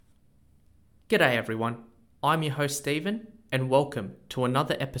G'day everyone, I'm your host Stephen, and welcome to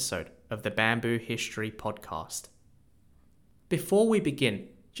another episode of the Bamboo History Podcast. Before we begin,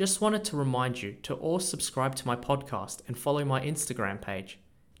 just wanted to remind you to all subscribe to my podcast and follow my Instagram page.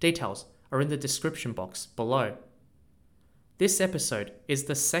 Details are in the description box below. This episode is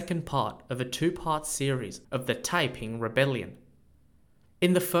the second part of a two-part series of the Taiping Rebellion.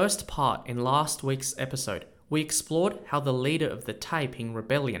 In the first part in last week's episode, we explored how the leader of the Taiping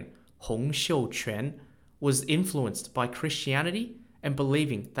Rebellion, Hong Xiuquan, was influenced by Christianity and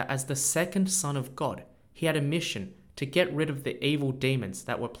believing that as the second son of God, he had a mission to get rid of the evil demons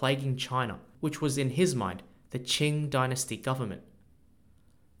that were plaguing China, which was in his mind the Qing dynasty government.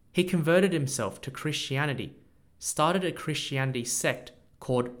 He converted himself to Christianity, started a Christianity sect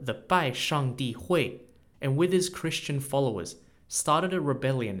called the Bai Shangdi Hui, and with his Christian followers, started a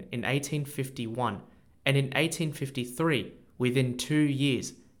rebellion in 1851, and in 1853, within 2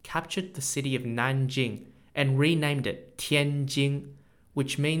 years, captured the city of Nanjing and renamed it Tianjin,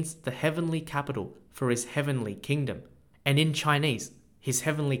 which means the heavenly capital for his heavenly kingdom. And in Chinese, his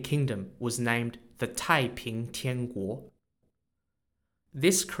heavenly kingdom was named the Taiping Tianguo.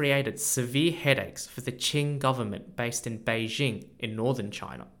 This created severe headaches for the Qing government based in Beijing in northern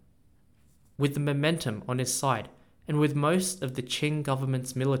China. With the momentum on his side, and with most of the Qing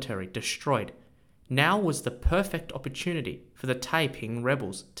government's military destroyed, now was the perfect opportunity for the Taiping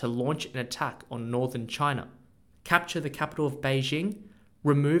rebels to launch an attack on northern China, capture the capital of Beijing,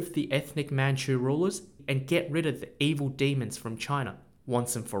 remove the ethnic Manchu rulers, and get rid of the evil demons from China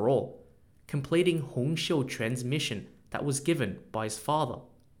once and for all, completing Hong Xiuquan's mission that was given by his father,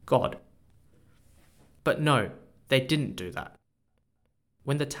 God. But no, they didn't do that.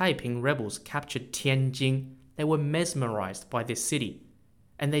 When the Taiping rebels captured Tianjin, they were mesmerized by this city,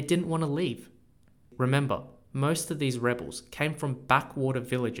 and they didn't want to leave. Remember, most of these rebels came from backwater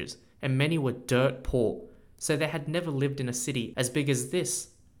villages and many were dirt poor, so they had never lived in a city as big as this.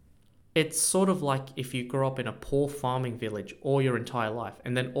 It's sort of like if you grew up in a poor farming village all your entire life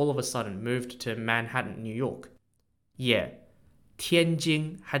and then all of a sudden moved to Manhattan, New York. Yeah,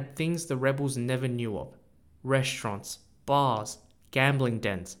 Tianjin had things the rebels never knew of. Restaurants, bars, gambling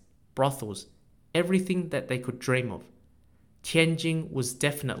dens, brothels, everything that they could dream of. Tianjin was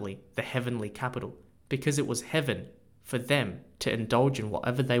definitely the heavenly capital, because it was heaven for them to indulge in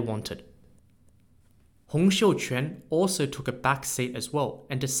whatever they wanted. Hong Xiuquan also took a back seat as well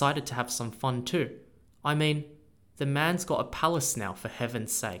and decided to have some fun too. I mean, the man's got a palace now, for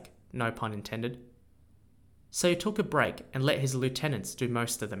heaven's sake, no pun intended. So he took a break and let his lieutenants do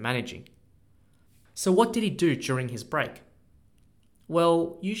most of the managing. So what did he do during his break?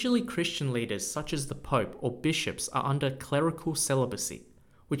 Well, usually Christian leaders such as the Pope or bishops are under clerical celibacy,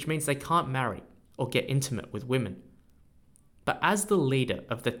 which means they can't marry or get intimate with women. But as the leader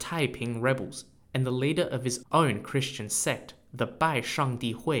of the Taiping rebels and the leader of his own Christian sect, the Bai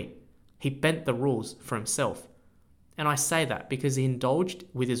Shangdi Hui, he bent the rules for himself. And I say that because he indulged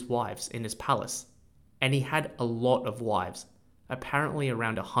with his wives in his palace, and he had a lot of wives, apparently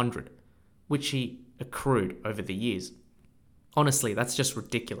around 100, which he accrued over the years. Honestly, that's just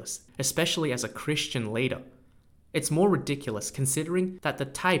ridiculous, especially as a Christian leader. It's more ridiculous considering that the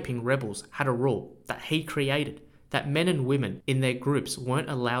Taiping rebels had a rule that he created, that men and women in their groups weren't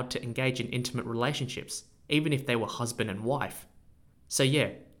allowed to engage in intimate relationships, even if they were husband and wife. So yeah,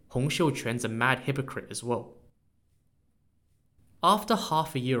 Hong Xiuquan's a mad hypocrite as well. After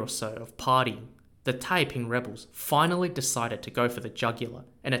half a year or so of partying, the Taiping rebels finally decided to go for the jugular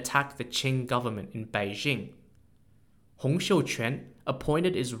and attack the Qing government in Beijing. Hong Xiuquan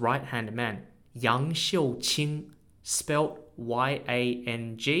appointed his right-hand man, Yang Xiuqing, spelt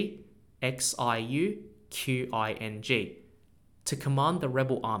Yangxiuqing, to command the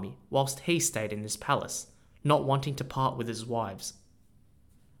rebel army whilst he stayed in his palace, not wanting to part with his wives.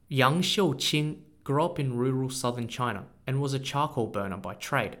 Yang Xiuqing grew up in rural southern China and was a charcoal burner by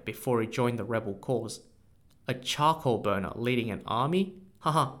trade before he joined the rebel cause. A charcoal burner leading an army?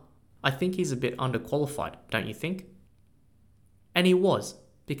 Haha, I think he's a bit underqualified, don't you think? And he was,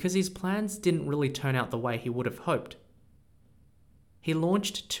 because his plans didn't really turn out the way he would have hoped. He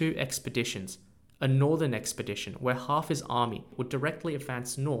launched 2 expeditions, a northern expedition where half his army would directly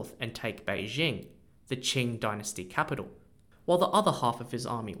advance north and take Beijing, the Qing dynasty capital, while the other half of his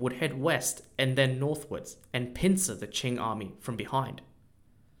army would head west and then northwards and pincer the Qing army from behind.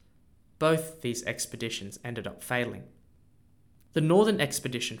 Both these expeditions ended up failing. The northern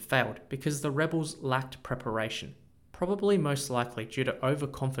expedition failed because the rebels lacked preparation, probably most likely due to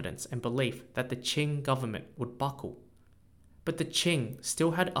overconfidence and belief that the Qing government would buckle. But the Qing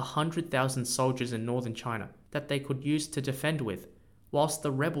still had 100,000 soldiers in northern China that they could use to defend with, whilst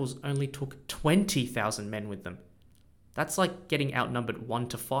the rebels only took 20,000 men with them. That's like getting outnumbered 1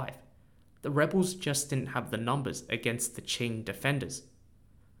 to 5. The rebels just didn't have the numbers against the Qing defenders.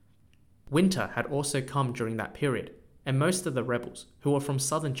 Winter had also come during that period, and most of the rebels, who were from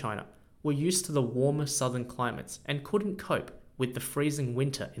southern China, were used to the warmer southern climates and couldn't cope with the freezing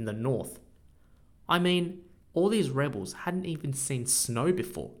winter in the north. I mean, all these rebels hadn't even seen snow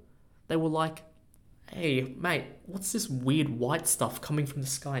before. They were like, "Hey, mate, what's this weird white stuff coming from the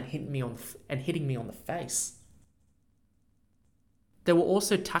sky and hitting me on the face?" There were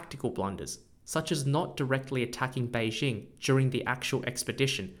also tactical blunders, such as not directly attacking Beijing during the actual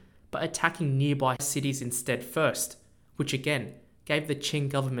expedition, but attacking nearby cities instead first, which again gave the Qing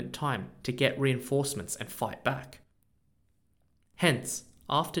government time to get reinforcements and fight back. Hence,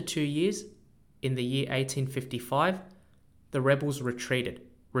 after 2 years, in the year 1855, the rebels retreated,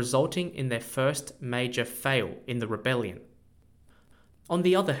 resulting in their first major fail in the rebellion. On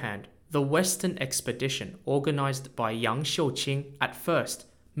the other hand, the Western expedition organized by Yang Xiuqing at first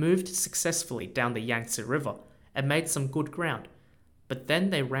moved successfully down the Yangtze River and made some good ground, but then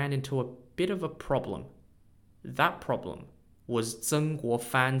they ran into a bit of a problem. That problem was Zheng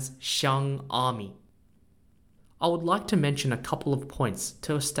Guofan's Xiang army. I would like to mention a couple of points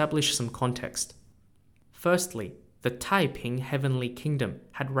to establish some context. Firstly, the Taiping Heavenly Kingdom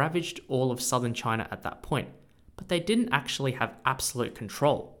had ravaged all of southern China at that point, but they didn't actually have absolute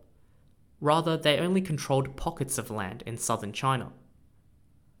control. Rather, they only controlled pockets of land in southern China.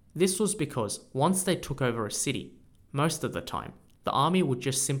 This was because once they took over a city, most of the time, the army would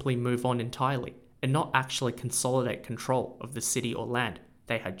just simply move on entirely and not actually consolidate control of the city or land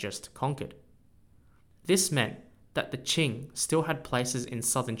they had just conquered. This meant that the Qing still had places in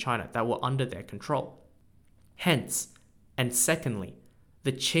southern China that were under their control. Hence, and secondly,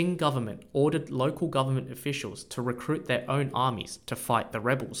 the Qing government ordered local government officials to recruit their own armies to fight the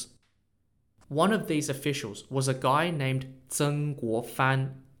rebels. One of these officials was a guy named Zheng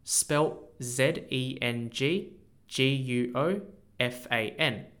Guofan, spelt Zengguofan,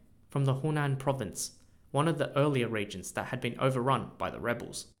 from the Hunan province, one of the earlier regions that had been overrun by the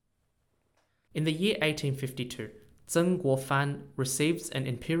rebels. In the year 1852, Zheng Guofan receives an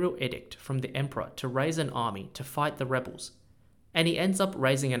imperial edict from the emperor to raise an army to fight the rebels, and he ends up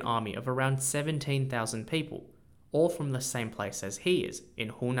raising an army of around 17,000 people, all from the same place as he is,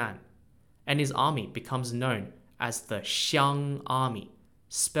 in Hunan, and his army becomes known as the Xiang Army,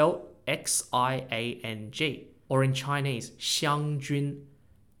 spelt Xiang, or in Chinese, Xiangjun,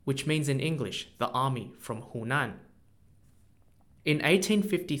 which means in English, the army from Hunan. In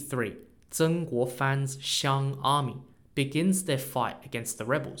 1853, Zheng Guofan's Xiang army begins their fight against the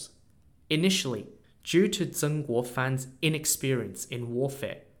rebels. Initially, due to Zheng Guofan's inexperience in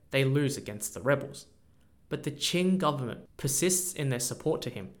warfare, they lose against the rebels. But the Qing government persists in their support to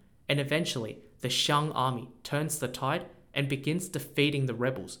him, and eventually the Xiang army turns the tide and begins defeating the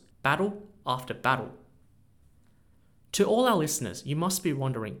rebels, battle after battle. To all our listeners, you must be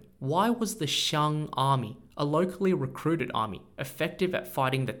wondering, why was the Xiang army, a locally recruited army, effective at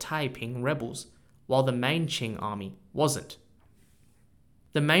fighting the Taiping rebels, while the main Qing army wasn't?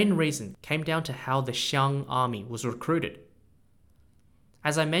 The main reason came down to how the Xiang army was recruited.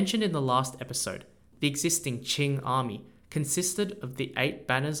 As I mentioned in the last episode, the existing Qing army consisted of the 8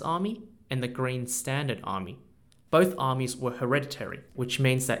 Banners Army and the Green Standard Army. Both armies were hereditary, which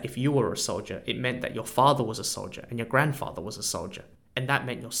means that if you were a soldier, it meant that your father was a soldier and your grandfather was a soldier, and that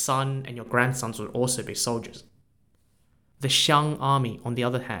meant your son and your grandsons would also be soldiers. The Xiang army, on the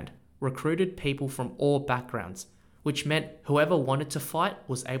other hand, recruited people from all backgrounds, which meant whoever wanted to fight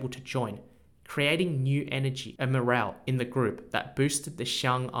was able to join, creating new energy and morale in the group that boosted the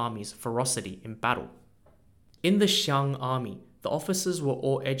Xiang army's ferocity in battle. In the Xiang army, the officers were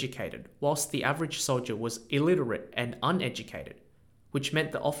all educated, whilst the average soldier was illiterate and uneducated, which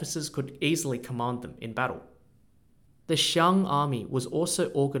meant the officers could easily command them in battle. The Xiang army was also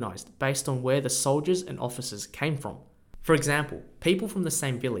organized based on where the soldiers and officers came from. For example, people from the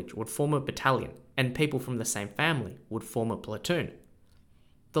same village would form a battalion, and people from the same family would form a platoon.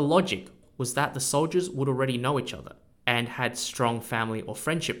 The logic was that the soldiers would already know each other and had strong family or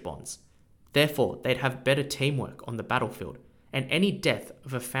friendship bonds. Therefore, they'd have better teamwork on the battlefield, and any death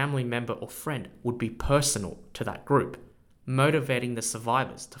of a family member or friend would be personal to that group, motivating the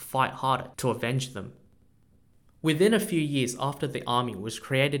survivors to fight harder to avenge them. Within a few years after the army was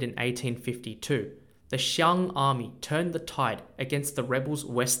created in 1852, the Xiang army turned the tide against the rebels'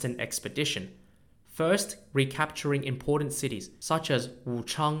 western expedition, first recapturing important cities such as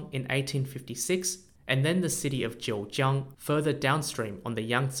Wuchang in 1856, and then the city of Jiujiang further downstream on the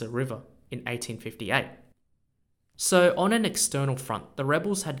Yangtze River in 1858. So on an external front, the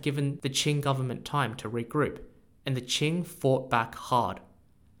rebels had given the Qing government time to regroup, and the Qing fought back hard.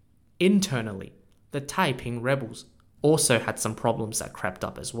 Internally, the Taiping rebels also had some problems that crept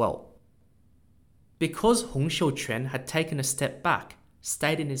up as well. Because Hong Xiuquan had taken a step back,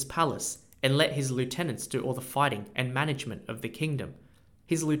 stayed in his palace, and let his lieutenants do all the fighting and management of the kingdom,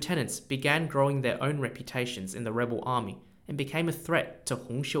 his lieutenants began growing their own reputations in the rebel army and became a threat to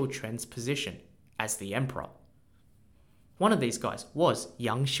Hong Xiuquan's position as the emperor. One of these guys was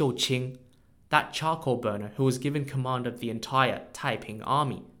Yang Xiuqing, that charcoal burner who was given command of the entire Taiping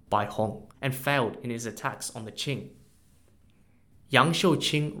army by Hong and failed in his attacks on the Qing. Yang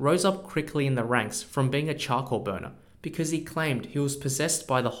Xiuqing rose up quickly in the ranks from being a charcoal burner because he claimed he was possessed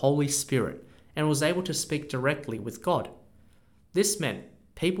by the Holy Spirit and was able to speak directly with God. This meant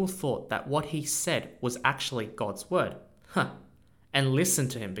people thought that what he said was actually God's word, and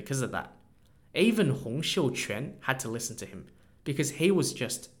listened to him because of that. Even Hong Xiuquan had to listen to him because he was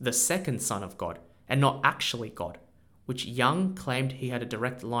just the second son of God and not actually God, which Yang claimed he had a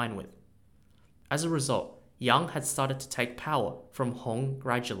direct line with. As a result, Yang had started to take power from Hong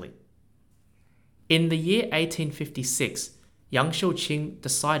gradually. In the year 1856, Yang Xiuqing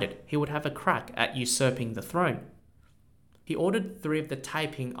decided he would have a crack at usurping the throne. He ordered 3 of the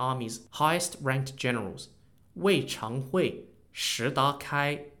Taiping army's highest-ranked generals, Wei Changhui, Shi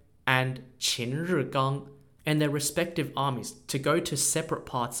Dakai, and Qin Rigang, and their respective armies to go to separate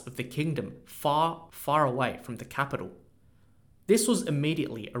parts of the kingdom far, far away from the capital. This was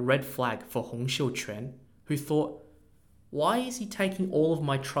immediately a red flag for Hong Xiuquan, who thought, why is he taking all of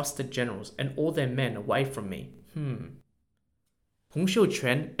my trusted generals and all their men away from me? Hong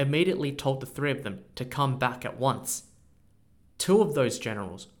Xiuquan immediately told the 3 of them to come back at once. 2 of those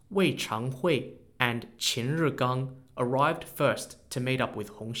generals, Wei Changhui and Qin Rigang, arrived first to meet up with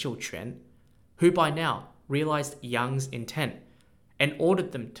Hong Xiuquan, who by now realized Yang's intent and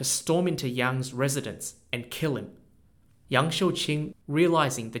ordered them to storm into Yang's residence and kill him. Yang Xiuqing,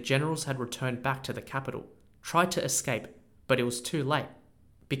 realizing the generals had returned back to the capital, tried to escape, but it was too late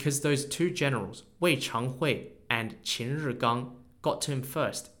because those 2 generals, Wei Changhui and Qin Rigang, got to him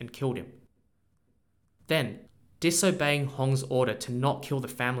first and killed him. Then, disobeying Hong's order to not kill the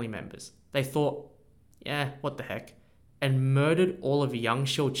family members, they thought, what the heck, and murdered all of Yang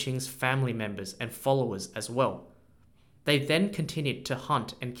Xiuqing's family members and followers as well. They then continued to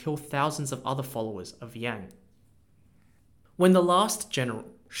hunt and kill thousands of other followers of Yang. When the last general,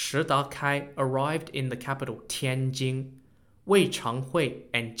 Shi Dakai, arrived in the capital Tianjin, Wei Changhui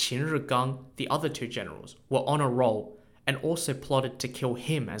and Qin Rigang, the other 2 generals, were on a roll and also plotted to kill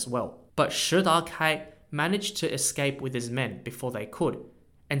him as well. But Shi Dakai managed to escape with his men before they could,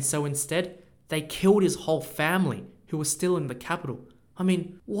 and so instead, they killed his whole family who was still in the capital. I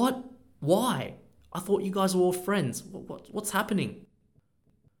mean, what? Why? I thought you guys were all friends. What's happening?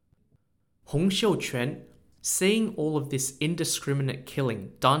 Hong Xiuquan, seeing all of this indiscriminate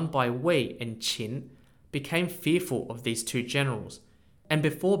killing done by Wei and Qin, became fearful of these 2 generals, and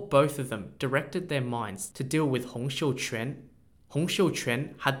before both of them directed their minds to deal with Hong Xiuquan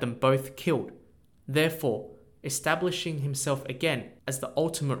had them both killed, therefore establishing himself again as the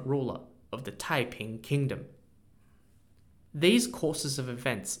ultimate ruler of the Taiping kingdom. These courses of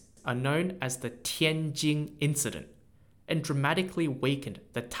events are known as the Tianjin incident and dramatically weakened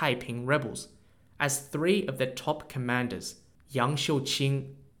the Taiping rebels, as 3 of their top commanders, Yang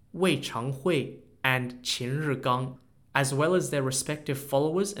Xiuqing, Wei Changhui, and Qin Rigang, as well as their respective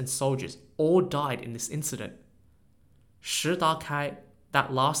followers and soldiers, all died in this incident. Shi Dakai,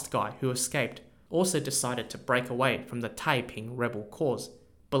 that last guy who escaped, also decided to break away from the Taiping rebel cause,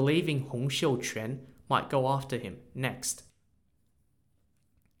 believing Hong Xiuquan might go after him next.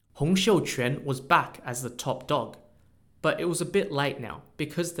 Hong Xiuquan was back as the top dog, but it was a bit late now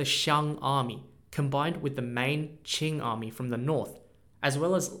because the Xiang army, combined with the main Qing army from the north, as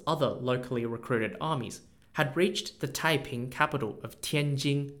well as other locally recruited armies, had reached the Taiping capital of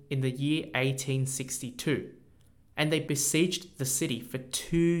Tianjin in the year 1862, and they besieged the city for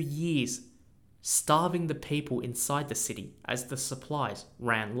 2 years, starving the people inside the city as the supplies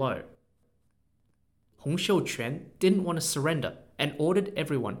ran low. Hong Xiuquan didn't want to surrender and ordered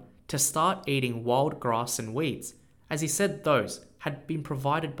everyone to start eating wild grass and weeds, as he said those had been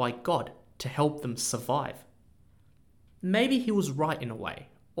provided by God to help them survive. Maybe he was right in a way,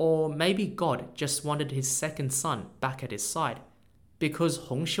 or maybe God just wanted his second son back at his side, because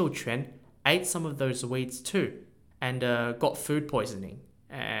Hong Xiuquan ate some of those weeds too, and got food poisoning,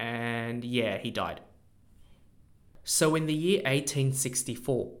 and he died. So in the year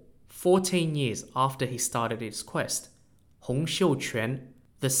 1864, 14 years after he started his quest, Hong Xiuquan,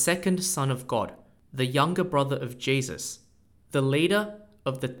 the second son of God, the younger brother of Jesus, the leader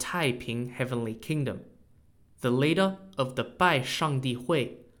of the Taiping Heavenly Kingdom, the leader of the Bai Shangdi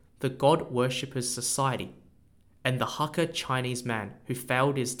Hui, the God Worshippers Society, and the Hakka Chinese man who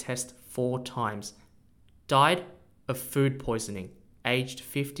failed his test 4 times, died of food poisoning, aged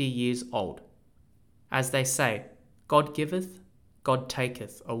 50 years old. As they say, God giveth, God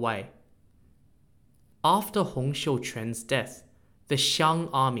taketh away. After Hong Xiuquan's death, the Xiang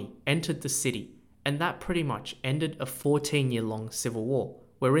army entered the city, and that pretty much ended a 14-year-long civil war,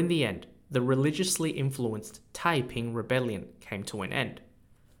 where in the end, the religiously influenced Taiping Rebellion came to an end.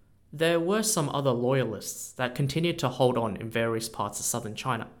 There were some other loyalists that continued to hold on in various parts of southern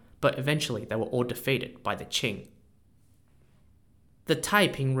China, but eventually they were all defeated by the Qing. The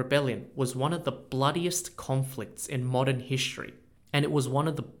Taiping Rebellion was one of the bloodiest conflicts in modern history, and it was one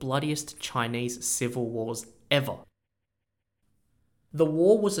of the bloodiest Chinese civil wars ever. The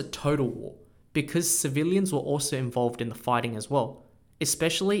war was a total war, because civilians were also involved in the fighting as well,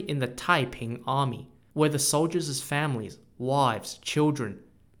 especially in the Taiping army, where the soldiers' families, wives, children,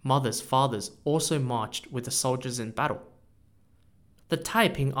 mothers, fathers also marched with the soldiers in battle. The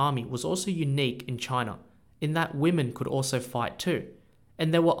Taiping army was also unique in China, in that women could also fight too,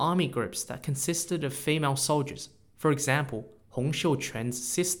 and there were army groups that consisted of female soldiers. For example, Hong Xiuquan's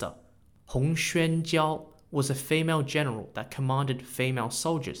sister, Hong Xuanjiao, was a female general that commanded female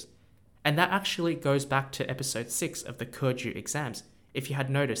soldiers. And that actually goes back to episode 6 of the Keju exams. If you had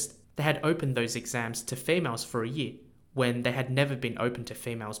noticed, they had opened those exams to females for a year, when they had never been open to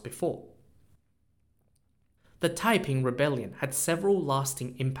females before. The Taiping Rebellion had several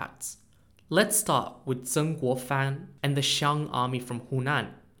lasting impacts. Let's start with Zheng Guofan and the Xiang army from Hunan,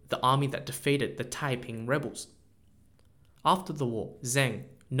 the army that defeated the Taiping rebels. After the war, Zheng,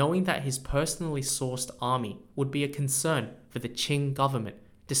 knowing that his personally sourced army would be a concern for the Qing government,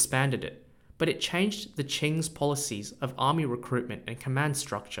 disbanded it, but it changed the Qing's policies of army recruitment and command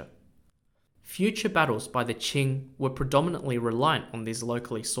structure. Future battles by the Qing were predominantly reliant on these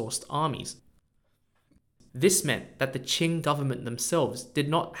locally sourced armies. This meant that the Qing government themselves did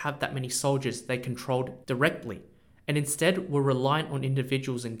not have that many soldiers they controlled directly, and instead were reliant on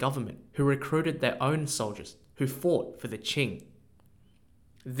individuals in government who recruited their own soldiers who fought for the Qing.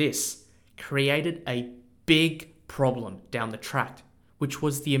 This created a big problem down the track, which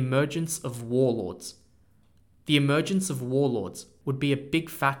was the emergence of warlords. The emergence of warlords would be a big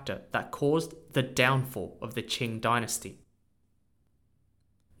factor that caused the downfall of the Qing dynasty.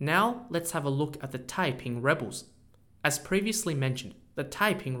 Now let's have a look at the Taiping rebels. As previously mentioned, the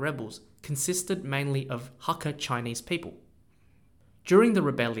Taiping rebels consisted mainly of Hakka Chinese people. During the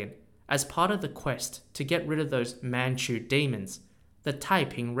rebellion, as part of the quest to get rid of those Manchu demons, the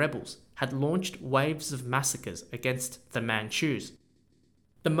Taiping rebels had launched waves of massacres against the Manchus.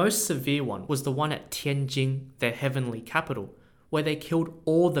 The most severe one was the one at Tianjin, their heavenly capital, where they killed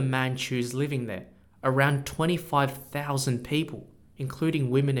all the Manchus living there, around 25,000 people,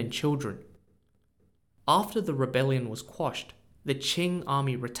 including women and children. After the rebellion was quashed, the Qing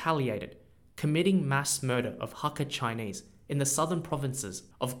army retaliated, committing mass murder of Hakka Chinese in the southern provinces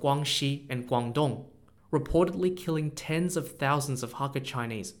of Guangxi and Guangdong, reportedly killing tens of thousands of Hakka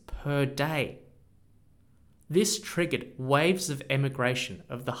Chinese per day. This triggered waves of emigration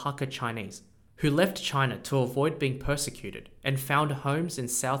of the Hakka Chinese, who left China to avoid being persecuted and found homes in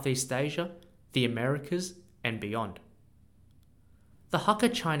Southeast Asia, the Americas, and beyond. The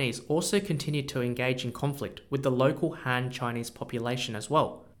Hakka Chinese also continued to engage in conflict with the local Han Chinese population as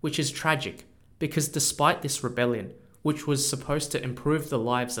well, which is tragic because despite this rebellion, which was supposed to improve the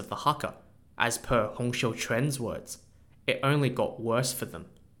lives of the Hakka, as per Hong Xiuquan's words, it only got worse for them.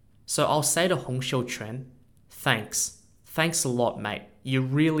 So I'll say to Hong Xiuquan, thanks. Thanks a lot, mate. You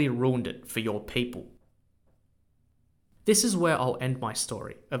really ruined it for your people. This is where I'll end my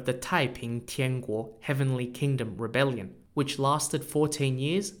story of the Taiping Tianguo Heavenly Kingdom Rebellion, which lasted 14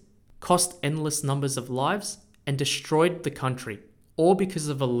 years, cost endless numbers of lives, and destroyed the country, all because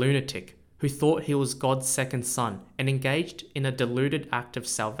of a lunatic who thought he was God's second son and engaged in a deluded act of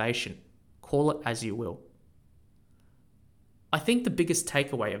salvation. Call it as you will. I think the biggest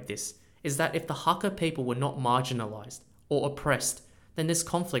takeaway of this is that if the Hakka people were not marginalized or oppressed, then this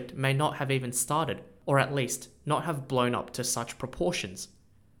conflict may not have even started, or at least not have blown up to such proportions.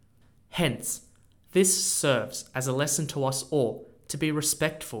 Hence, this serves as a lesson to us all to be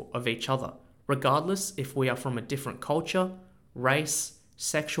respectful of each other, regardless if we are from a different culture, race,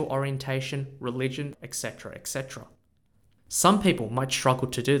 sexual orientation, religion, etc., etc. Some people might struggle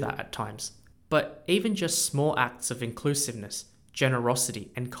to do that at times, but even just small acts of inclusiveness,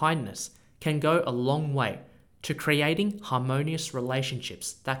 generosity, and kindness can go a long way to creating harmonious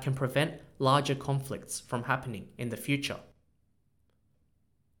relationships that can prevent larger conflicts from happening in the future.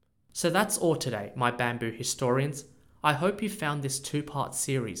 So that's all today, my bamboo historians. I hope you found this 2-part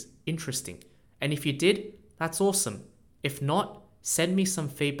series interesting, and if you did, that's awesome. If not, send me some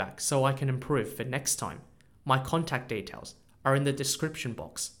feedback so I can improve for next time. My contact details are in the description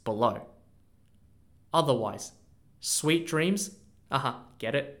box below. Otherwise, sweet dreams,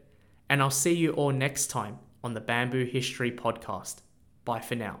 get it? And I'll see you all next time on the Bamboo History Podcast. Bye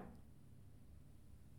for now.